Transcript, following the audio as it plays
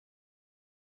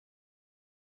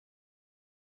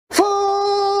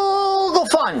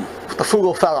fun with the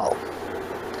Frugal Fellow.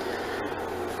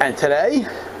 And today,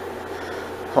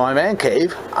 for my man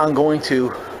cave, I'm going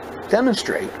to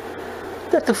demonstrate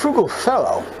that the Frugal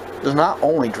Fellow does not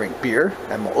only drink beer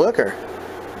and malt liquor,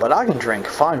 but I can drink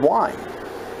fine wine.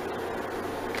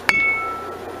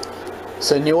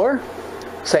 Senor,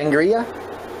 Sangria,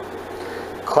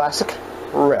 Classic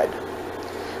Red.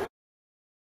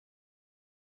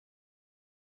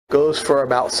 Goes for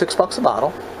about $6 a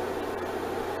bottle.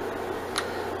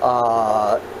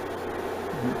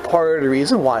 Part of the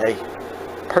reason why I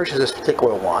purchased this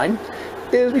particular wine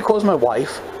is because my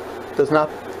wife does not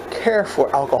care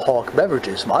for alcoholic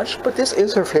beverages much, but this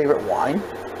is her favorite wine.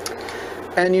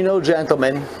 And you know,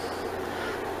 gentlemen,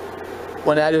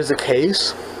 when that is the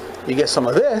case, you get some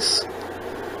of this,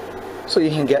 so you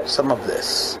can get some of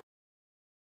this.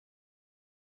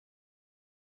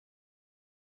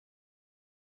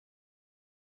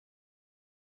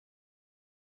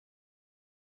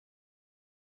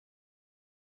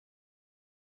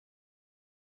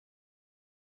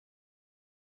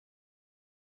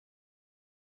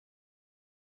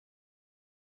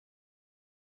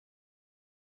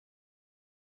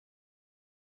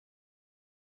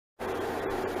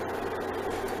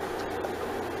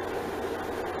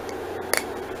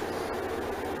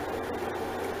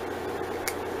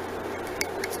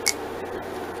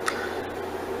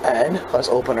 And let's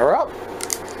open her up.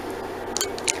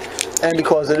 And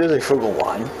because it is a frugal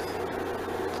wine,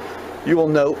 you will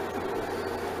note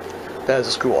there's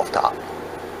a screw off top.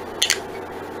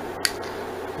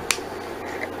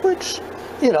 Which,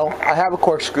 you know, I have a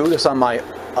corkscrew that's on my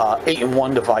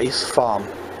 8-in-1 device from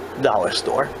dollar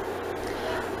store.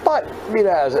 But be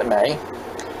that as it may,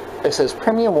 it says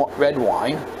premium red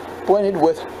wine blended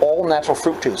with all natural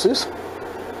fruit juices.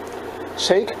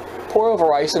 Shake, pour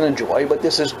over ice and enjoy, but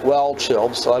this is well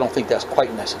chilled, so I don't think that's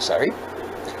quite necessary.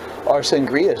 Our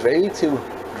Sangria is ready to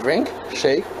drink,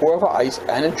 shake, pour over ice,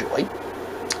 and enjoy.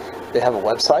 They have a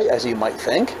website, as you might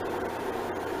think.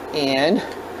 And,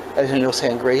 as you know,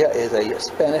 Sangria is a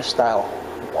Spanish-style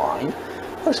wine,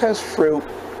 which has fruit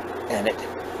in it.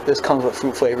 This comes with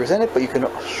fruit flavors in it, but you can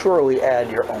surely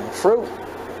add your own fruit.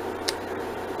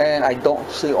 And I don't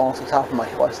see off the top of my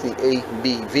head what's the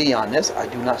ABV on this. I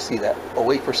do not see that.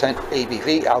 8%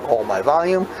 ABV, alcohol by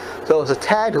volume. So it's a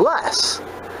tad less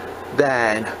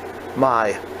than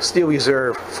my Steel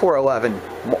Reserve 411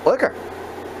 malt liquor.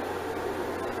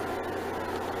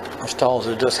 Which tells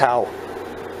you just how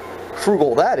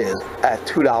frugal that is at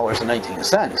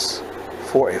 $2.19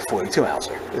 for a 42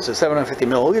 ouncer. This is 750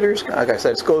 milliliters. Like I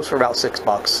said, it goes for about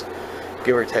 $6,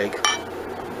 give or take.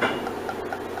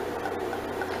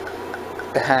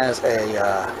 It has a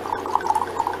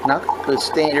not the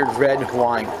standard red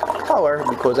wine color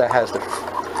because that has the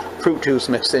fruit juice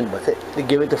mixed in with it to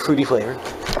give it the fruity flavor.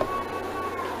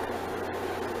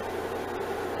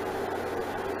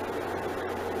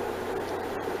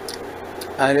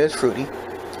 And it is fruity,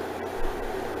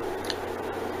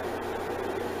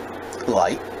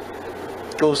 light,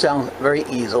 goes down very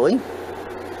easily,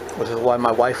 which is why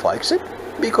my wife likes it,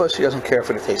 because she doesn't care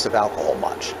for the taste of alcohol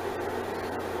much.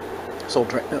 So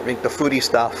drink the fruity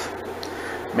stuff,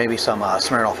 maybe some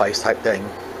Smirnoff Ice type thing.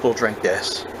 We'll drink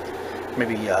this,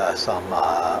 maybe some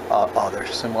other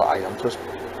similar items, which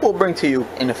we'll bring to you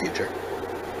in the future.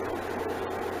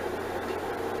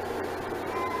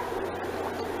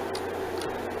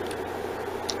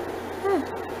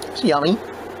 It's yummy.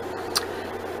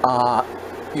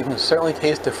 You can certainly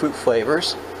taste the fruit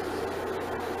flavors.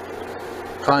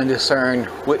 Trying to discern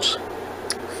which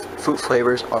fruit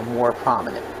flavors are more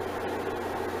prominent.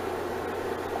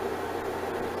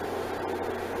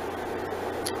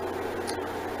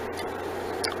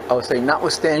 I would say,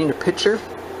 notwithstanding the picture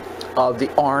of the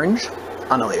orange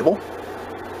on the label,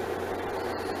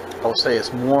 I would say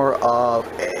it's more of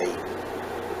a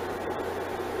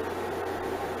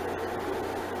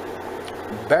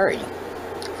berry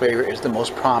flavor is the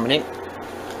most prominent,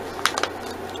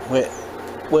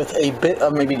 with a bit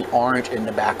of maybe the orange in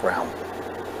the background.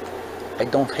 I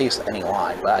don't taste any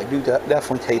lime, but I do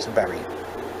definitely taste berry.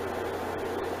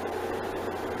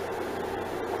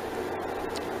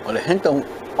 With a hint of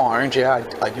orange, yeah,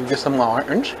 I do get some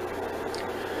orange,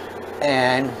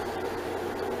 and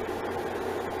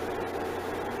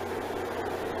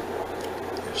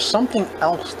there's something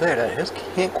else there that I just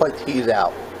can't quite tease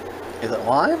out. Is it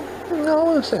lime? No, I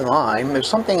wouldn't say lime. There's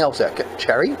something else there.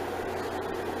 Cherry?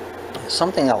 There's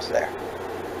something else there.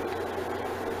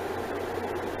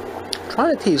 I'm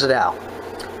trying to tease it out.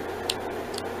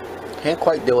 Can't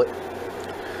quite do it.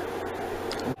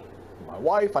 My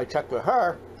wife, I checked with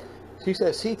her. She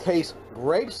says she tastes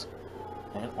grapes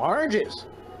and oranges.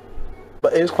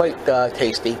 but it is quite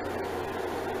tasty.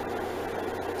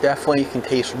 Definitely can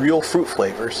taste real fruit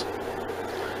flavors,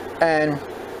 and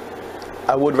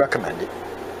I would recommend it.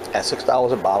 At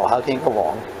 $6 a bottle, how can you go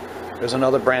wrong? There's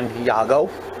another brand, Yago.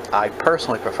 I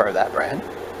personally prefer that brand,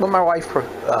 but my wife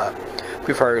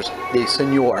prefers the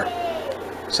Senor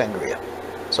Sangria,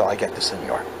 so I get the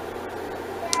Senor.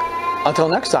 Until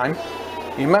next time,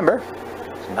 remember,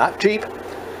 it's not cheap,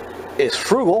 it's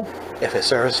frugal if it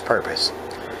serves its purpose.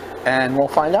 And we'll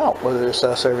find out whether it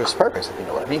serves its purpose, if you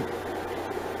know what I mean.